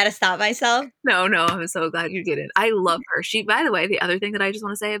point. I had to stop myself. No, I'm so glad you didn't. I love her. By the way, the other thing that I just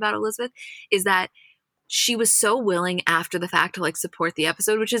want to say about Elizabeth is that she was so willing after the fact to like support the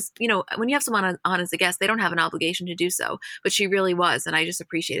episode, which is, you know, when you have someone on as a guest, they don't have an obligation to do so, but she really was. And I just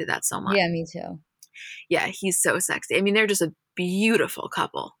appreciated that so much. Yeah, me too. Yeah, he's so sexy. I mean, they're just a beautiful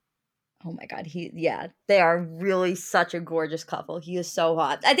couple. Oh my God. They are really such a gorgeous couple. He is so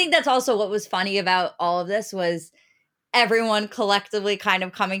hot. I think that's also what was funny about all of this was everyone collectively kind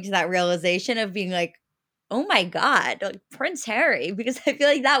of coming to that realization of being like, oh my God, like Prince Harry, because I feel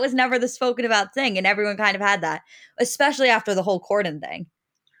like that was never the spoken about thing. And everyone kind of had that, especially after the whole Corden thing.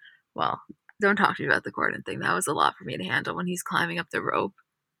 Well, don't talk to me about the Corden thing. That was a lot for me to handle when he's climbing up the rope.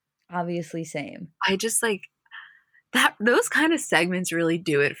 Obviously, same. I just like that. Those kind of segments really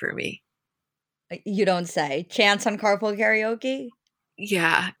do it for me. You don't say. Chance on Carpool Karaoke?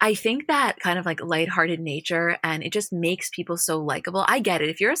 Yeah, I think that kind of like lighthearted nature, and it just makes people so likable. I get it.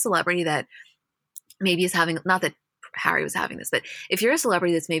 If you're a celebrity that maybe is having, not that Harry was having this, but if you're a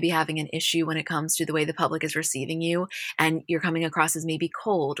celebrity that's maybe having an issue when it comes to the way the public is receiving you and you're coming across as maybe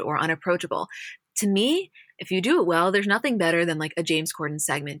cold or unapproachable, to me, if you do it well, there's nothing better than like a James Corden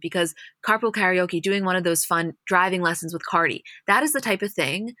segment, because Carpool Karaoke, doing one of those fun driving lessons with Cardi, that is the type of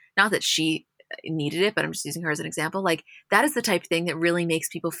thing, not that she needed it, but I'm just using her as an example. Like that is the type of thing that really makes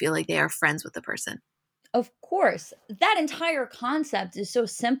people feel like they are friends with the person. Of course. That entire concept is so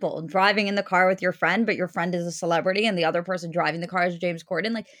simple. Driving in the car with your friend, but your friend is a celebrity and the other person driving the car is James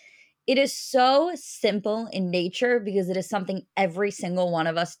Corden. Like it is so simple in nature because it is something every single one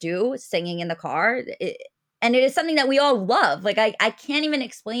of us do, singing in the car. And it is something that we all love. Like I can't even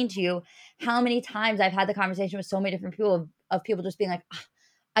explain to you how many times I've had the conversation with so many different people of people just being like,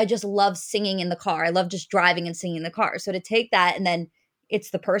 I just love singing in the car. I love just driving and singing in the car. So to take that and then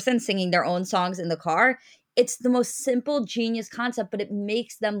it's the person singing their own songs in the car, it's the most simple, genius concept, but it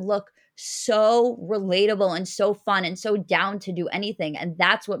makes them look so relatable and so fun and so down to do anything. And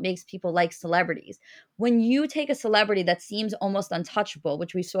that's what makes people like celebrities. When you take a celebrity that seems almost untouchable,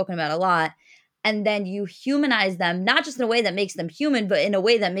 which we've spoken about a lot, and then you humanize them, not just in a way that makes them human, but in a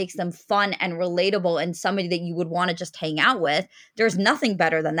way that makes them fun and relatable and somebody that you would want to just hang out with. There's nothing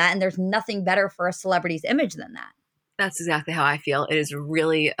better than that. And there's nothing better for a celebrity's image than that. That's exactly how I feel. It is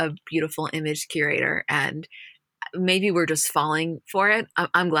really a beautiful image curator, and maybe we're just falling for it.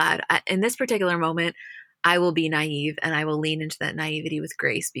 I'm glad. In this particular moment, I will be naive and I will lean into that naivety with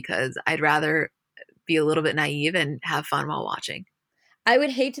grace, because I'd rather be a little bit naive and have fun while watching. I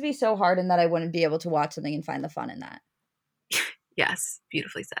would hate to be so hardened that I wouldn't be able to watch something and find the fun in that. Yes,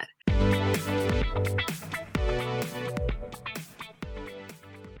 beautifully said.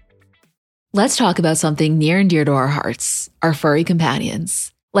 Let's talk about something near and dear to our hearts, our furry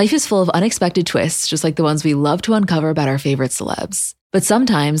companions. Life is full of unexpected twists, just like the ones we love to uncover about our favorite celebs. But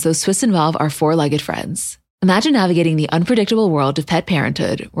sometimes those twists involve our four-legged friends. Imagine navigating the unpredictable world of pet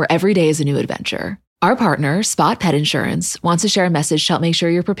parenthood, where every day is a new adventure. Our partner, Spot Pet Insurance, wants to share a message to help make sure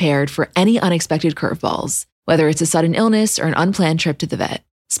you're prepared for any unexpected curveballs, whether it's a sudden illness or an unplanned trip to the vet.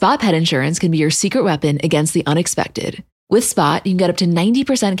 Spot Pet Insurance can be your secret weapon against the unexpected. With Spot, you can get up to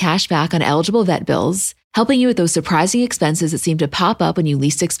 90% cash back on eligible vet bills, helping you with those surprising expenses that seem to pop up when you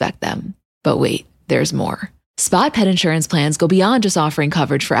least expect them. But wait, there's more. Spot Pet Insurance plans go beyond just offering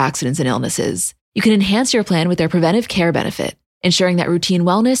coverage for accidents and illnesses. You can enhance your plan with their preventive care benefit, ensuring that routine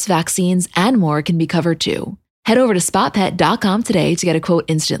wellness, vaccines, and more can be covered too. Head over to spotpet.com today to get a quote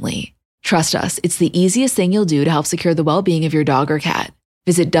instantly. Trust us, it's the easiest thing you'll do to help secure the well-being of your dog or cat.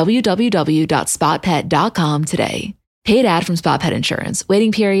 Visit www.spotpet.com today. Paid ad from Spot Pet Insurance.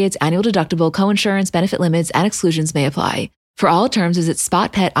 Waiting periods, annual deductible, coinsurance, benefit limits, and exclusions may apply. For all terms, visit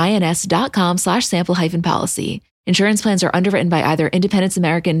spotpetins.com/sample-policy. Insurance plans are underwritten by either Independence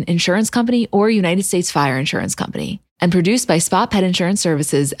American Insurance Company or United States Fire Insurance Company, and produced by Spot Pet Insurance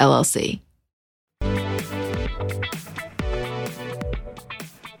Services, LLC.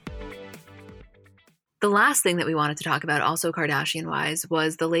 The last thing that we wanted to talk about, also Kardashian-wise,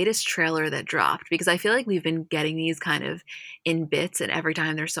 was the latest trailer that dropped, because I feel like we've been getting these kind of in bits, and every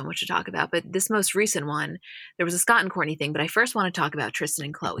time there's so much to talk about. But this most recent one, there was a Scott and Kourtney thing, but I first want to talk about Tristan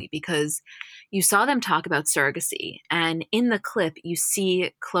and Khloe, because you saw them talk about surrogacy. And in the clip, you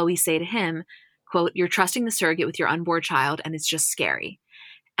see Khloe say to him, quote, "You're trusting the surrogate with your unborn child, and it's just scary."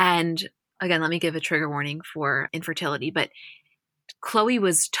 And again, let me give a trigger warning for infertility, but Khloe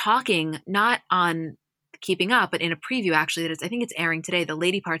was talking not on Keeping Up, but in a preview actually I think it's airing today, the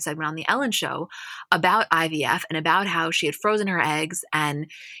Lady Part segment on the Ellen Show, about IVF and about how she had frozen her eggs, and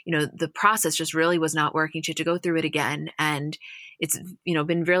the process just really was not working. She had to go through it again, and it's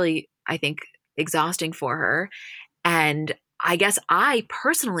been really, I think, exhausting for her. And I guess I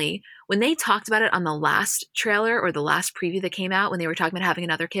personally, when they talked about it on the last trailer or the last preview that came out, when they were talking about having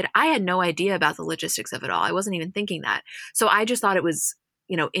another kid, I had no idea about the logistics of it all. I wasn't even thinking that. So I just thought it was,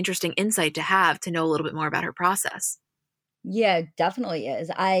 interesting insight to have to know a little bit more about her process. Yeah, definitely is.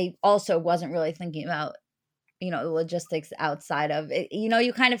 I also wasn't really thinking about, the logistics outside of it.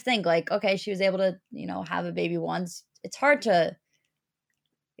 You kind of think like, okay, she was able to, have a baby once. It's hard to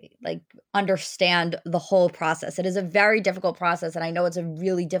like understand the whole process. It is a very difficult process. And I know it's a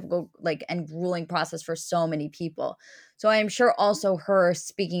really difficult, and grueling process for so many people. So I'm sure also her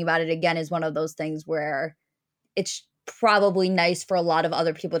speaking about it again is one of those things where it's probably nice for a lot of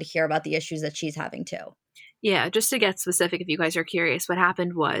other people to hear about the issues that she's having too. Yeah, just to get specific, if you guys are curious, what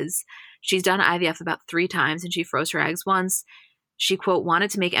happened was she's done IVF about 3 times and she froze her eggs once. She, quote,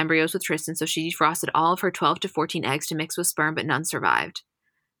 wanted to make embryos with Tristan, so she defrosted all of her 12 to 14 eggs to mix with sperm, but none survived.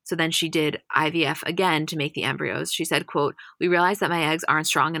 So then she did IVF again to make the embryos. She said, quote, we realized that my eggs aren't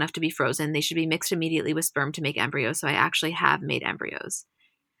strong enough to be frozen. They should be mixed immediately with sperm to make embryos, so I actually have made embryos.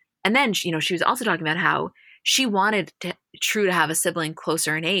 And then, she was also talking about how she wanted True to have a sibling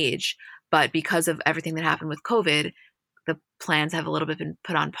closer in age, but because of everything that happened with COVID, the plans have a little bit been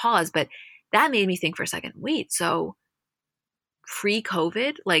put on pause. But that made me think for a second, wait, so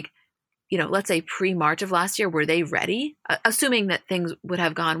pre-COVID, let's say pre-March of last year, were they ready? Assuming that things would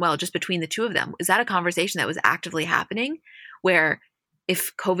have gone well just between the two of them. Is that a conversation that was actively happening where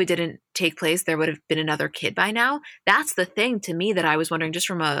if COVID didn't take place, there would have been another kid by now? That's the thing to me that I was wondering just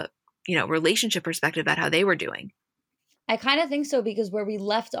from a, relationship perspective about how they were doing. I kind of think so, because where we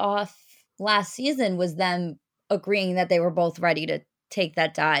left off last season was them agreeing that they were both ready to take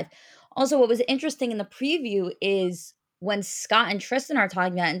that dive. Also, what was interesting in the preview is when Scott and Tristan are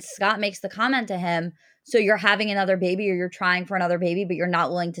talking about it, and Scott makes the comment to him, so you're having another baby or you're trying for another baby, but you're not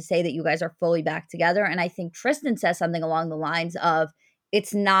willing to say that you guys are fully back together. And I think Tristan says something along the lines of,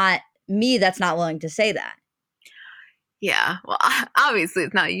 it's not me that's not willing to say that. Yeah, well, obviously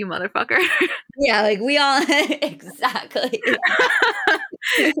it's not you, motherfucker. Yeah, we all exactly.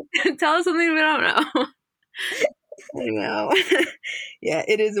 Tell us something we don't know. I know. Yeah,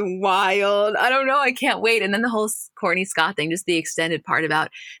 it is wild. I don't know. I can't wait. And then the whole Kourtney Scott thing, just the extended part about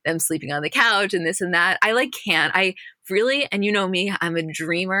them sleeping on the couch and this and that. I can't. I really, and you know me, I'm a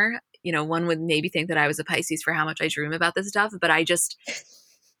dreamer. One would maybe think that I was a Pisces for how much I dream about this stuff, but I just...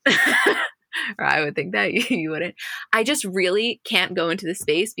 or I would think that you wouldn't. I just really can't go into the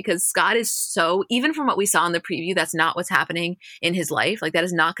space because Scott is so, even from what we saw in the preview, that's not what's happening in his life. That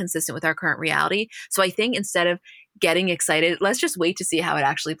is not consistent with our current reality. So I think instead of getting excited, let's just wait to see how it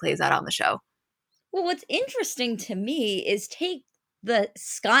actually plays out on the show. Well, what's interesting to me is take the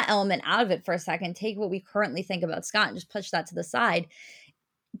Scott element out of it for a second, take what we currently think about Scott and just push that to the side.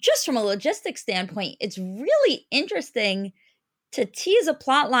 Just from a logistics standpoint, it's really interesting to tease a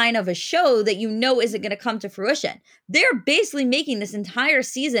plot line of a show that isn't going to come to fruition. They're basically making this entire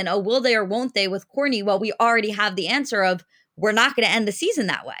season a will they or won't they with Kourtney, while we already have the answer of we're not going to end the season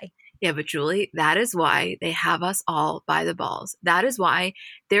that way. Yeah, but Julie, that is why they have us all by the balls. That is why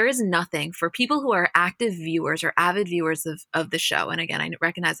there is nothing for people who are active viewers or avid viewers of the show. And again, I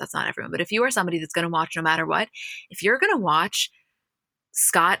recognize that's not everyone, but if you are somebody that's going to watch no matter what, if you're going to watch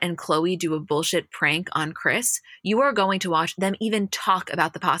Scott and Khloé do a bullshit prank on Kris, you are going to watch them even talk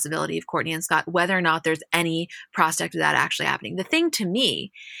about the possibility of Kourtney and Scott, whether or not there's any prospect of that actually happening. The thing to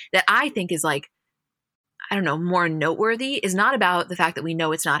me that I think is more noteworthy is not about the fact that we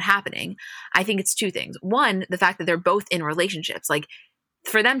know it's not happening. I think it's 2 things. One, the fact that they're both in relationships.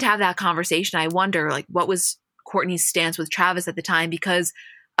 For them to have that conversation, I wonder, what was Kourtney's stance with Travis at the time? Because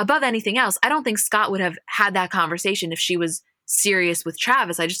above anything else, I don't think Scott would have had that conversation if she was serious with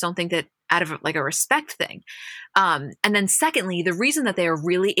Travis. I just don't think that out of a respect thing. And then secondly, the reason that they are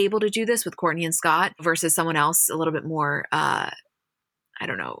really able to do this with Kourtney and Scott versus someone else a little bit more,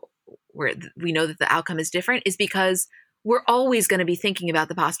 where we know that the outcome is different, is because we're always going to be thinking about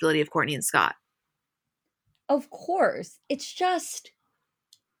the possibility of Kourtney and Scott. Of course. It's just,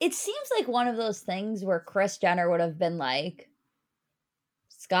 it seems like one of those things where Kris Jenner would have been like,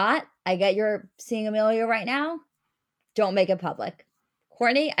 Scott, I get you're seeing Amelia right now. Don't make it public.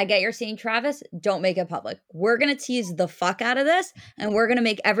 Kourtney, I get you're seeing Travis. Don't make it public. We're going to tease the fuck out of this, and we're going to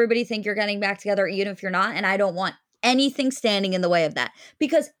make everybody think you're getting back together, even if you're not. And I don't want anything standing in the way of that.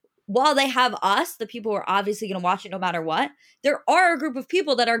 Because while they have us, the people who are obviously going to watch it no matter what, there are a group of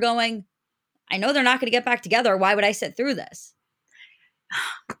people that are going, I know they're not going to get back together. Why would I sit through this?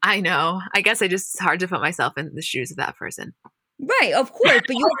 I know. I guess it's hard to put myself in the shoes of that person. Right, of course.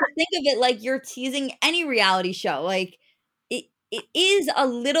 But you have to think of it like you're teasing any reality show. it is a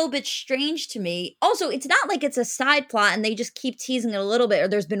little bit strange to me. Also, it's not like it's a side plot and they just keep teasing it a little bit, or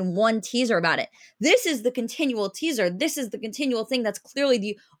there's been one teaser about it. This is the continual teaser. This is the continual thing that's clearly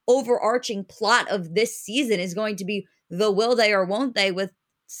the overarching plot of this season is going to be the will they or won't they with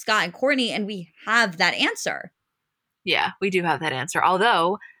Scott and Kourtney, and we have that answer. Yeah, we do have that answer.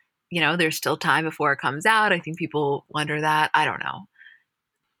 Although, there's still time before it comes out. I think people wonder that. I don't know.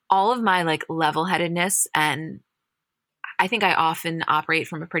 All of my level-headedness, and I think I often operate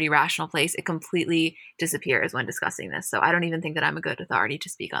from a pretty rational place, it completely disappears when discussing this. So I don't even think that I'm a good authority to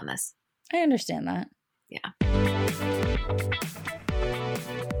speak on this. I understand that. Yeah.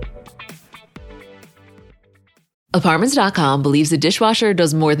 Apartments.com believes a dishwasher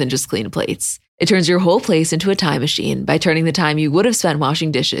does more than just clean plates. It turns your whole place into a time machine by turning the time you would have spent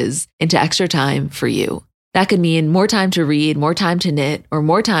washing dishes into extra time for you. That could mean more time to read, more time to knit, or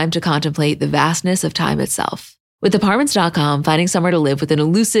more time to contemplate the vastness of time itself. With Apartments.com, finding somewhere to live with an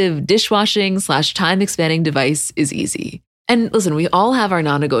elusive dishwashing/time expanding device is easy. And listen, we all have our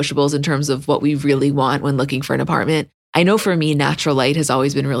non-negotiables in terms of what we really want when looking for an apartment. I know for me, natural light has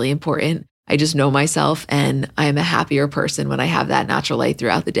always been really important. I just know myself, and I am a happier person when I have that natural light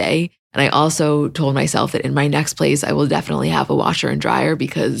throughout the day. And I also told myself that in my next place, I will definitely have a washer and dryer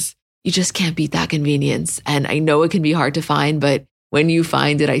because you just can't beat that convenience. And I know it can be hard to find, but when you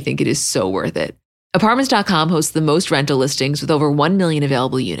find it, I think it is so worth it. Apartments.com hosts the most rental listings with over 1 million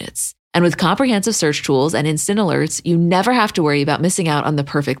available units. And with comprehensive search tools and instant alerts, you never have to worry about missing out on the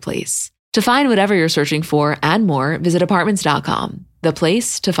perfect place. To find whatever you're searching for and more, visit Apartments.com, the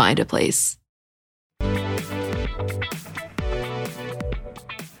place to find a place.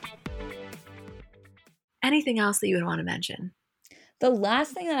 Anything else that you would want to mention? The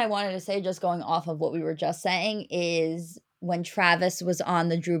last thing that I wanted to say, just going off of what we were just saying, is when Travis was on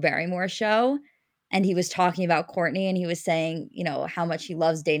the Drew Barrymore show and he was talking about Kourtney and he was saying, how much he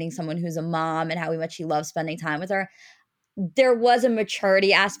loves dating someone who's a mom and how much he loves spending time with her. There was a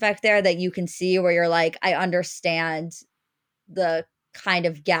maturity aspect there that you can see where you're like, I understand the kind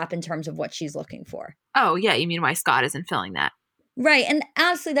of gap in terms of what she's looking for. Oh, yeah. You mean why Scott isn't filling that? Right. And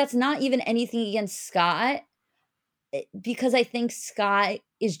honestly, that's not even anything against Scott, because I think Scott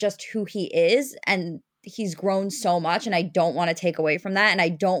is just who he is and he's grown so much, and I don't want to take away from that. And I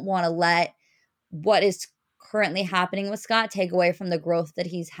don't want to let what is currently happening with Scott take away from the growth that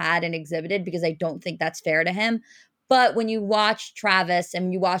he's had and exhibited, because I don't think that's fair to him. But when you watch Travis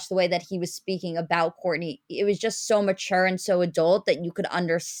and you watch the way that he was speaking about Kourtney, it was just so mature and so adult that you could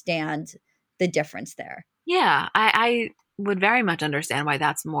understand the difference there. Yeah, I would very much understand why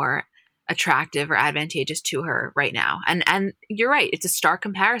that's more attractive or advantageous to her right now. And you're right, it's a stark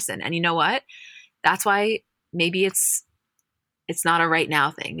comparison. And you know what? That's why maybe it's not a right now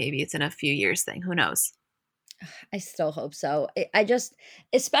thing. Maybe it's in a few years thing. Who knows? I still hope so. I just,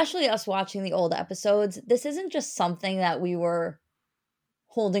 especially us watching the old episodes, this isn't just something that we were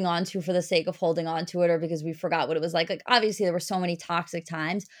holding on to for the sake of holding on to it or because we forgot what it was like. Like, obviously, there were so many toxic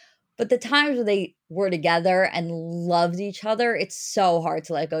times, but the times where they were together and loved each other, it's so hard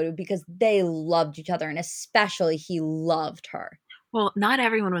to let go to because they loved each other, and especially he loved her. Well, not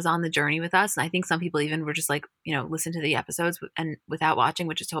everyone was on the journey with us. And I think some people even were just like, listen to the episodes and without watching,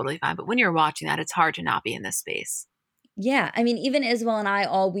 which is totally fine. But when you're watching that, it's hard to not be in this space. Yeah. I mean, even Isabel and I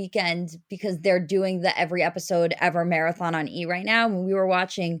all weekend, because they're doing the every episode ever marathon on E right now. When we were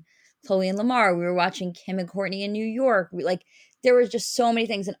watching Chloe and Lamar, we were watching Kim and Kourtney in New York. There was just so many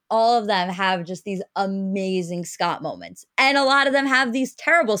things, and all of them have just these amazing Scott moments. And a lot of them have these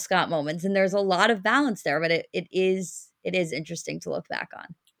terrible Scott moments. And there's a lot of balance there, but it is interesting to look back on.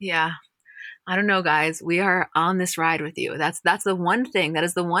 Yeah. I don't know, guys. We are on this ride with you. That's the one thing, that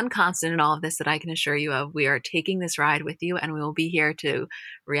is the one constant in all of this that I can assure you of. We are taking this ride with you, and we will be here to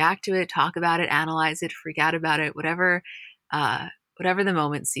react to it, talk about it, analyze it, freak out about it, whatever the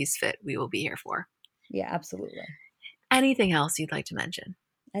moment sees fit, we will be here for. Yeah, absolutely. Anything else you'd like to mention?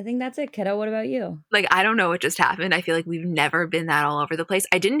 I think that's it, kiddo. What about you? I don't know what just happened. I feel like we've never been that all over the place.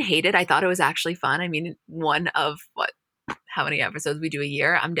 I didn't hate it. I thought it was actually fun. I mean, one of how many episodes we do a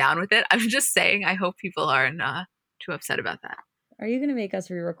year. I'm down with it. I'm just saying, I hope people aren't too upset about that. Are you going to make us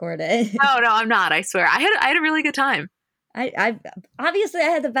re-record it? No, I'm not. I swear. I had a really good time. I obviously I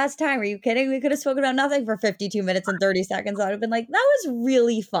had the best time. Are you kidding? We could have spoken about nothing for 52 minutes and 30 seconds. I would have been like, that was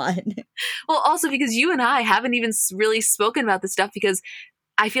really fun. Well, also because you and I haven't even really spoken about this stuff, because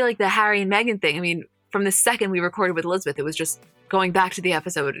I feel like the Harry and Meghan thing, I mean, from the second we recorded with Elizabeth, it was just going back to the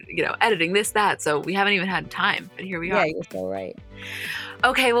episode, editing this, that. So we haven't even had time, but here we are. Yeah, you're so right.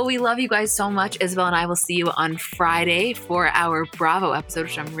 Okay, well, we love you guys so much. Isabel and I will see you on Friday for our Bravo episode,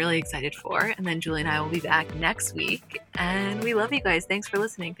 which I'm really excited for. And then Julie and I will be back next week. And we love you guys. Thanks for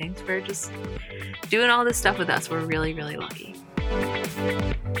listening. Thanks for just doing all this stuff with us. We're really, really lucky.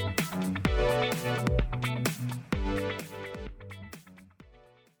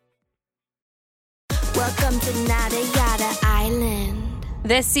 Welcome to Nada Yada Island.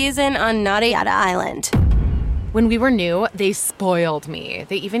 This season on Nada Yada Island. When we were new, they spoiled me.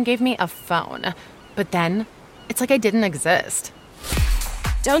 They even gave me a phone. But then, it's like I didn't exist.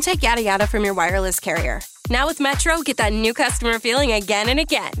 Don't take yada yada from your wireless carrier. Now with Metro, get that new customer feeling again and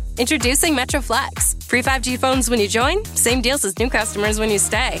again. Introducing Metro Flex. Free 5G phones when you join, same deals as new customers when you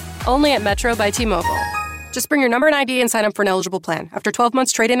stay. Only at Metro by T-Mobile. Just bring your number and ID and sign up for an eligible plan. After 12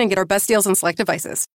 months, trade in and get our best deals on select devices.